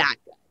he'd be that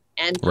good.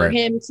 And for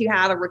him to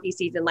have a rookie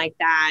season like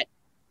that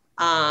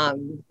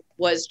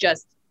was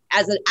just,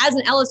 as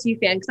an LSU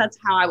fan, because that's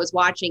how I was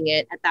watching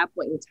it at that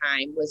point in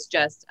time, was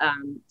just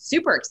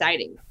super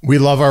exciting. We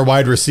love our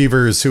wide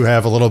receivers who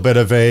have a little bit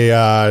of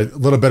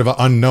an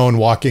unknown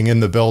walking in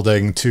the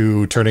building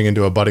to turning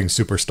into a budding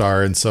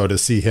superstar. And so to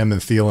see him and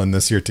Thielen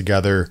this year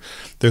together,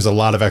 there's a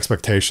lot of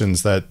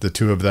expectations that the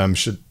two of them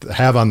should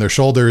have on their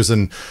shoulders.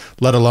 And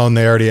let alone,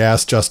 they already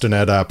asked Justin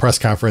at a press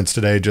conference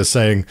today, just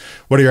saying,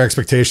 what are your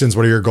expectations?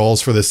 What are your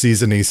goals for this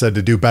season? He said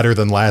to do better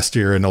than last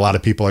year. And a lot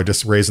of people are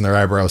just raising their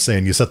eyebrows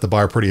saying you set the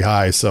bar pretty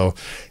high. So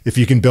if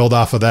you can build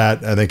off of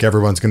that, I think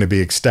everyone's going to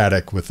be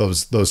ecstatic with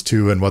those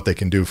two and what they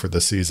can do for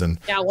this season.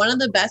 Yeah, one of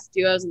the best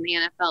duos in the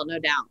NFL, no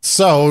doubt.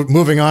 So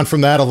moving on from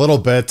that a little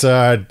bit,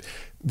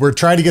 we're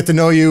trying to get to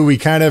know you. We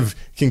kind of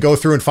can go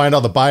through and find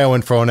all the bio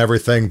info and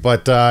everything,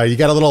 but you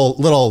got a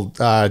little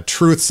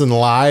truths and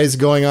lies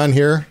going on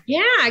here. Yeah,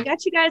 I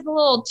got you guys a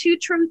little two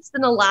truths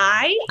and a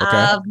lie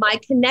of my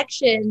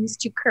connections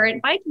to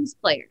current Vikings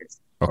players.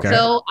 Okay.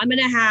 So I'm going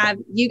to have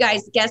you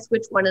guys guess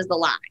which one is the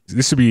lie.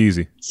 This should be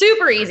easy.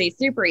 Super easy.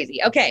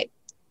 Okay.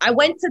 I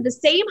went to the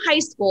same high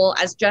school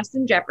as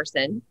Justin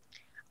Jefferson.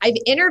 I've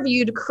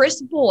interviewed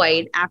Chris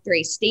Boyd after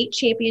a state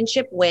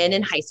championship win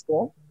in high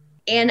school.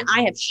 And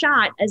I have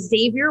shot a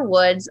Xavier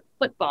Woods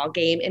football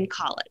game in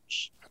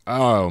college.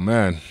 Oh,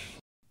 man.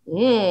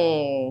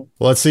 Well,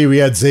 let's see. We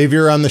had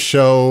Xavier on the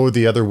show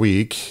the other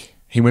week.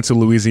 He went to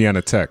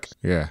Louisiana Tech.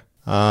 Yeah.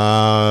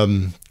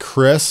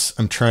 Chris,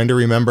 I'm trying to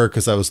remember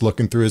because I was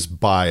looking through his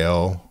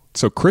bio.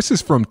 So Chris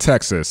is from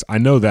Texas. I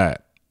know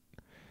that.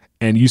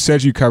 And you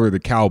said you covered the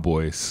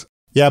Cowboys.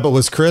 Yeah, but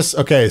was Chris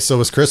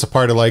a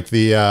part of like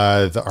the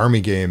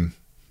Army game,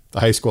 the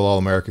high school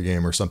All-America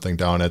game or something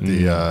down at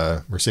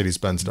the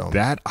Mercedes-Benz Dome?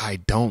 That I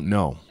don't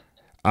know.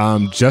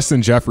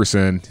 Justin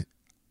Jefferson,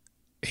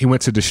 he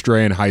went to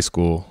DeStray in high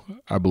school,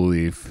 I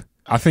believe.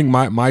 I think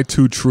my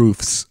two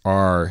truths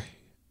are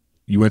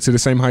you went to the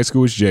same high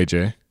school as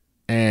JJ.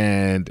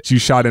 And you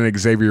shot an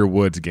Xavier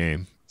Woods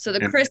game. So the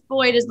Chris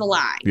Boyd is the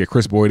lie. Yeah,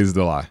 Chris Boyd is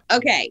the lie.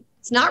 Okay,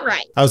 it's not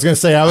right. I was going to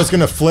say, I was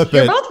going to flip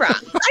You're it. You're both wrong.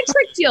 I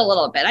tricked you a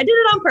little bit. I did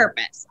it on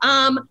purpose.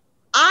 I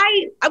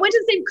went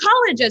to the same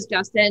college as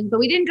Justin, but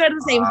we didn't go to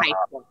the same high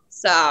school.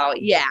 So,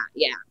 yeah.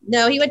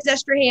 No, he went to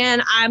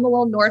Destrehan. I'm a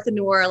little north of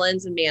New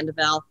Orleans and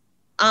Mandeville.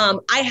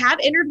 I have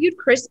interviewed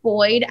Chris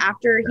Boyd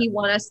after he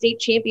won a state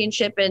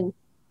championship in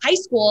high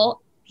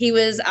school. He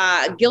was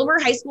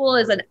Gilbert High School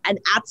is an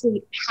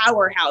absolute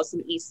powerhouse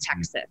in East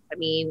Texas. I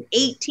mean,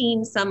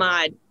 18 some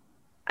odd,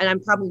 and I'm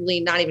probably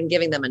not even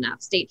giving them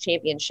enough state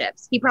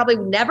championships. He probably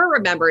never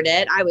remembered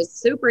it. I was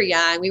super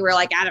young. We were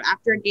like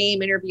after a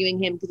game interviewing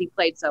him because he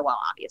played so well,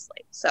 obviously.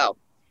 So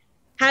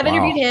have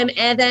interviewed him.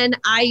 And then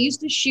I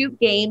used to shoot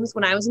games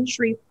when I was in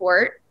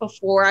Shreveport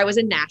before I was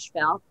in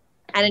Nashville.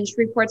 And in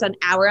Shreveport's an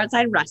hour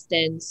outside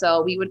Ruston.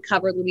 So we would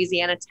cover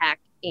Louisiana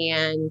Tech.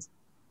 And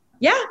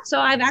yeah, so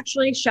I've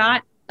actually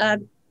shot a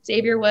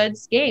Xavier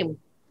Woods game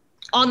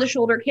on the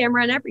shoulder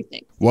camera and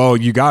everything. Well,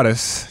 you got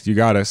us.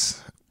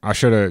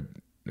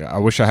 I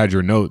wish I had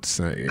your notes.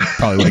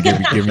 Probably would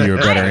have given you a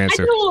better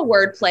answer. I did a little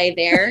wordplay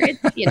there.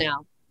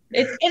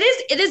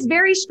 It is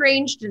very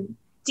strange to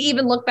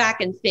even look back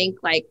and think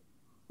like,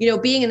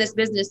 being in this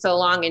business so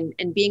long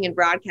and being in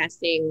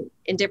broadcasting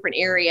in different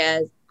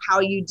areas, how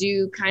you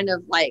do kind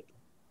of like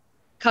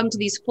come to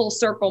these full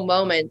circle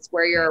moments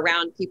where you're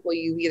around people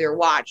you either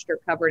watched or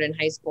covered in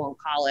high school and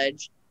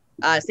college,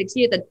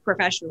 succeed at the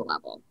professional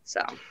level.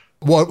 So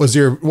what was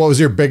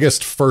your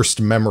biggest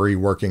first memory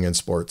working in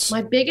sports?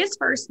 My biggest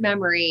first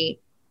memory.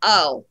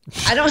 I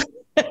don't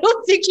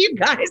think you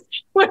guys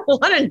would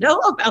want to know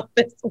about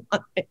this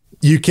one.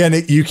 You can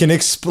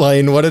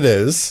explain what it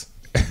is.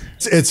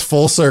 It's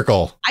full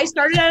circle. I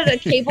started at a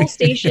cable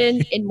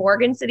station in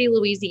Morgan City,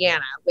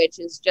 Louisiana, which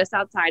is just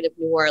outside of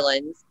New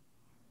Orleans.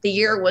 The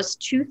year was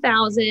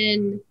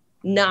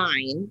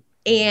 2009,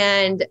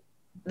 and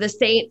the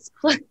Saints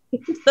played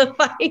the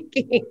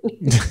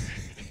Vikings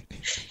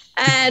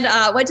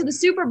and went to the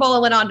Super Bowl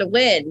and went on to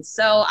win.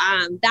 So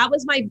that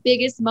was my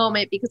biggest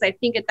moment, because I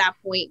think at that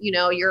point,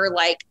 you're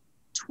like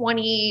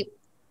 20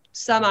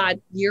 some odd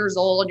years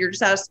old. You're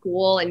just out of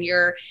school and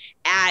you're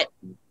at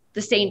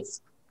the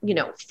Saints,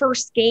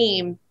 first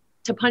game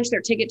to punch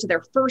their ticket to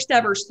their first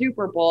ever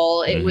Super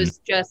Bowl. It was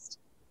just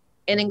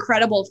an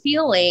incredible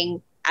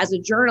feeling as a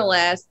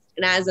journalist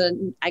and as a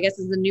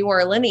New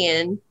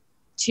Orleanian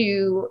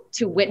to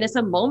witness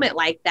a moment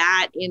like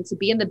that and to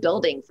be in the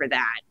building for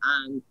that.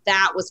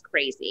 That was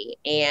crazy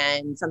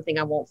and something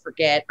I won't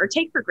forget or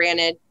take for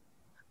granted,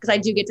 because I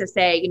do get to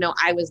say,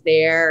 I was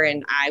there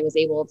and I was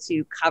able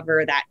to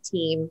cover that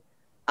team,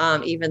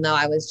 even though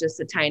I was just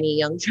a tiny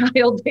young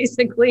child,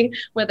 basically,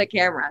 with a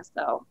camera.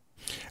 So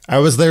I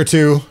was there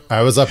too.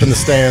 I was up in the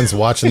stands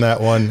watching that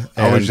one.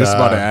 I was just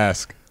about to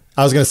ask.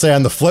 I was going to say,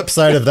 on the flip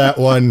side of that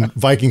one,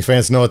 Viking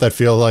fans know what that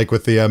feels like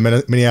with the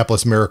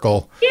Minneapolis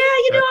Miracle. Yeah,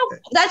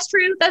 that's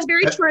true. That's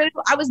very true.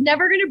 I was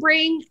never going to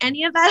bring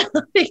any of that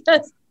up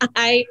because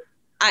I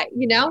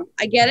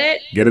get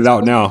it. Get it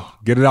out now.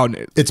 Get it out.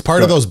 It's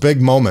part of those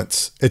big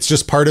moments. It's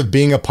just part of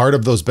being a part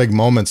of those big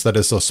moments that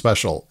is so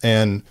special.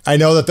 And I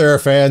know that there are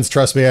fans,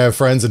 trust me, I have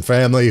friends and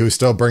family who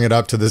still bring it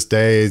up to this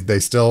day. They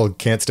still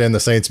can't stand the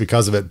Saints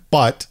because of it.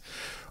 But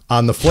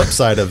on the flip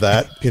side of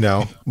that,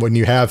 when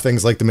you have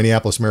things like the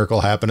Minneapolis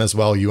Miracle happen as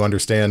well, you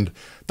understand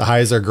the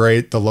highs are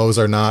great, the lows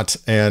are not.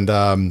 And,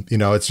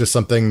 it's just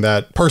something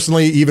that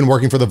personally, even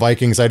working for the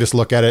Vikings, I just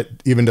look at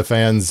it, even to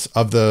fans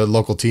of the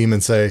local team,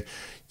 and say,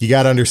 you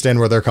got to understand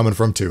where they're coming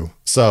from too.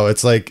 So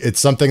it's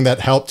something that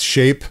helped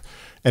shape,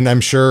 and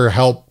I'm sure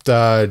helped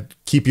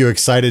keep you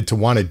excited to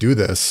want to do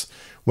this.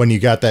 When you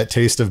got that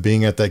taste of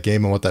being at that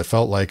game and what that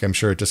felt like, I'm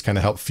sure it just kind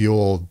of helped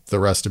fuel the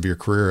rest of your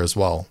career as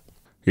well.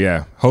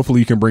 Yeah. Hopefully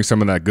you can bring some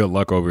of that good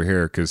luck over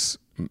here. Cause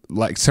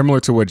like similar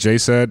to what Jay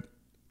said,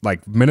 like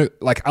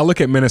I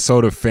look at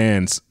Minnesota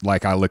fans,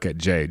 like I look at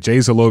Jay.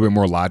 Jay's a little bit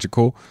more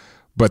logical,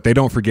 but they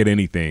don't forget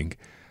anything.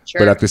 Sure.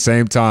 But at the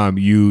same time,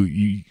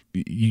 you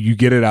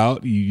get it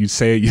out, you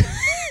say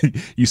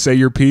you say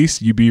your piece,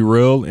 you be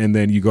real, and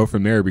then you go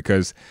from there,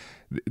 because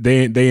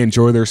they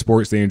enjoy their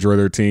sports, they enjoy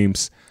their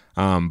teams,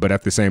 but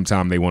at the same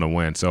time they want to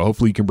win. So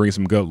hopefully you can bring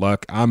some good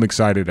luck. I'm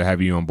excited to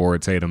have you on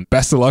board, Tatum.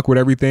 Best of luck with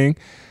everything.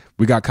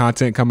 We got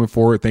content coming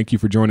forward. Thank you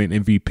for joining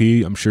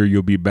MVP. I'm sure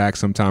you'll be back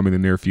sometime in the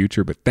near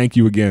future, but thank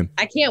you again.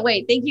 I can't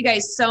wait. Thank you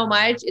guys so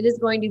much. It is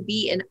going to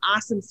be an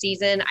awesome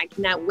season. I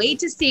cannot wait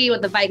to see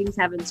what the Vikings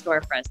have in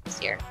store for us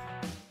this year.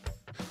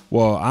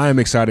 Well, I am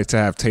excited to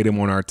have Tatum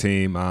on our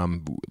team.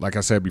 Like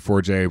I said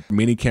before, Jay,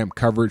 minicamp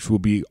coverage will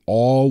be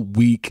all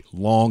week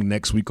long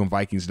next week on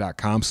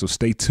Vikings.com. So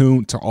stay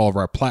tuned to all of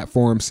our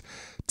platforms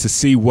to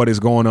see what is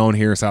going on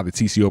here inside the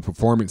TCO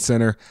Performance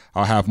Center.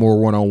 I'll have more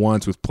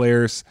one-on-ones with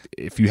players.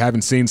 If you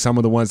haven't seen some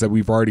of the ones that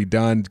we've already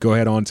done, go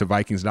ahead on to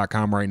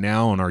Vikings.com right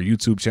now on our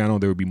YouTube channel.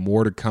 There will be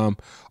more to come.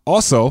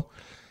 Also,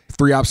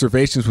 3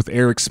 Observations with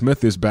Eric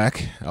Smith is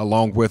back,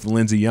 along with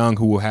Lindsey Young,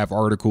 who will have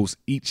articles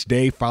each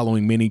day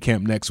following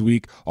minicamp next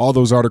week. All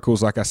those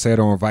articles, like I said,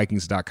 are on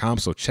Vikings.com,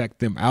 so check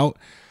them out.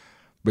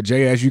 But,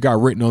 Jay, as you got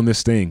written on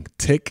this thing,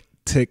 tick,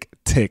 tick,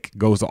 tick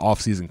goes the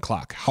offseason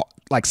clock.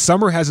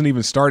 Summer hasn't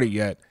even started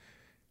yet,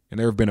 and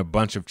there have been a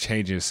bunch of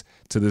changes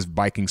to this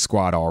Viking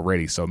squad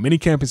already. So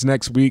minicamp is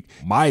next week.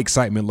 My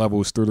excitement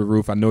level is through the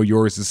roof. I know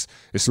yours is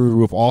through the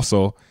roof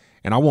also.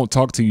 And I won't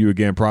talk to you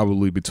again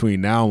probably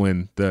between now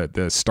and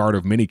the start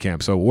of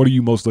minicamp. So what are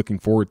you most looking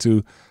forward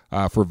to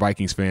for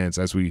Vikings fans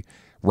as we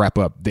wrap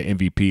up the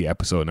MVP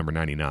episode number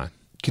 99?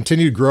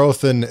 Continued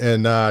growth and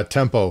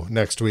tempo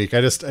next week.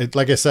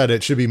 Like I said,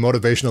 it should be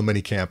motivational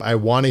minicamp. I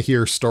want to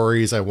hear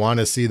stories. I want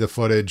to see the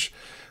footage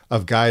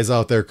of guys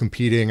out there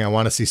competing. I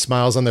want to see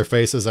smiles on their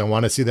faces. I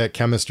want to see that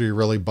chemistry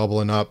really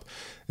bubbling up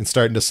and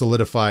starting to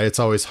solidify. It's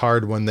always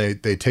hard when they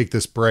take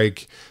this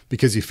break,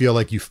 because you feel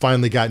like you've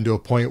finally gotten to a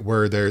point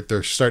where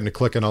they're starting to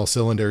click on all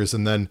cylinders.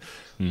 And then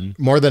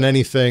more than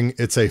anything,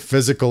 it's a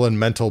physical and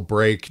mental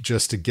break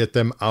just to get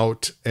them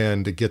out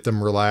and to get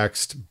them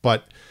relaxed.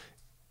 But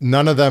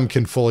none of them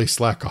can fully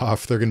slack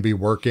off. They're going to be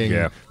working.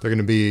 Yeah. They're going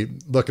to be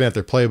looking at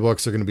their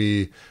playbooks. They're going to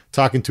be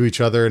talking to each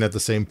other. And at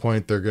the same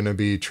point, they're going to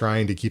be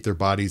trying to keep their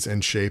bodies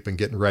in shape and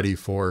getting ready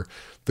for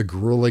the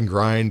grueling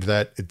grind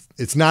that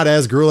it's not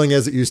as grueling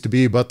as it used to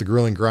be, but the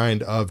grueling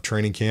grind of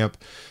training camp.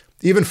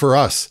 Even for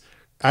us,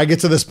 I get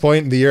to this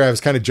point in the year, I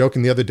was kind of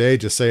joking the other day,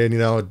 just saying,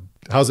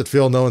 how's it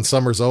feel knowing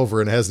summer's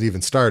over and it hasn't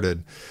even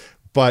started?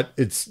 But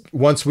it's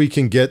once we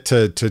can get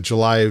to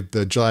July,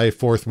 the July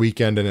 4th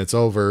weekend, and it's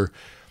over,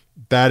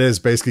 that is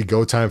basically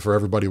go time for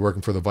everybody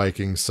working for the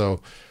Vikings.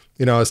 So,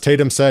 as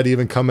Tatum said,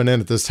 even coming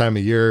in at this time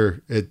of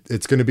year,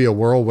 it's going to be a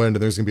whirlwind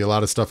and there's going to be a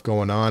lot of stuff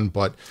going on,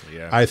 but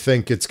yeah. I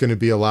think it's going to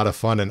be a lot of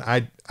fun. And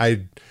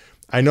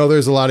I know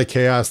there's a lot of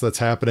chaos that's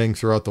happening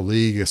throughout the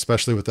league,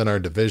 especially within our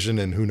division,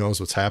 and who knows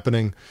what's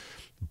happening.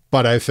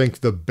 But I think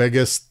the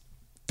biggest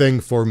thing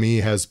for me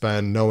has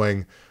been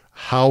knowing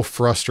how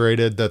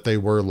frustrated that they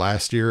were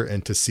last year,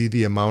 and to see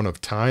the amount of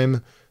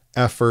time,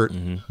 effort,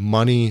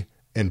 money,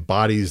 and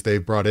bodies they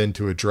brought in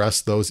to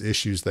address those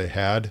issues they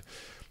had.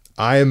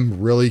 I am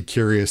really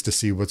curious to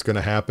see what's going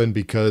to happen,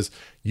 because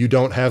you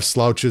don't have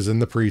slouches in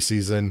the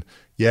preseason.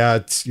 Yeah,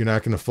 you're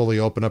not going to fully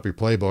open up your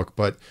playbook,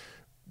 but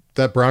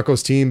that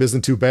Broncos team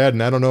isn't too bad.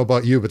 And I don't know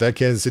about you, but that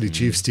Kansas City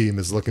Chiefs team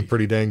is looking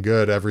pretty dang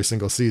good every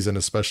single season,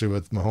 especially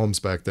with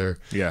Mahomes back there.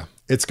 Yeah.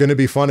 It's going to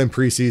be fun in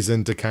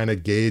preseason to kind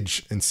of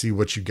gauge and see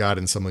what you got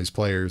in some of these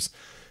players.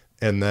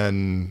 And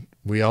then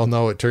we all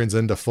know it turns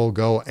into full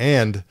go,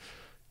 and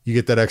you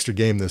get that extra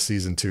game this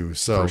season too.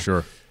 So for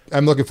sure.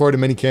 I'm looking forward to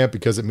minicamp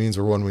because it means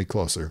we're 1 week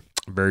closer.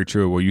 Very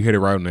true. Well, you hit it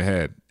right on the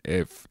head.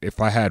 If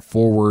I had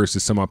 4 words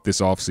to sum up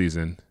this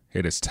offseason,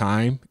 it is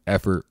time,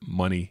 effort,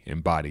 money,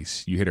 and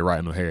bodies. You hit it right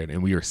on the head.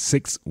 And we are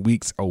 6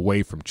 weeks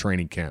away from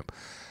training camp.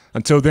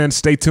 Until then,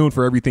 stay tuned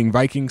for everything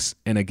Vikings.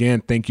 And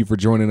again, thank you for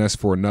joining us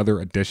for another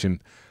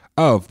edition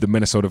of the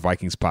Minnesota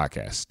Vikings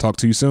podcast. Talk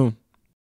to you soon.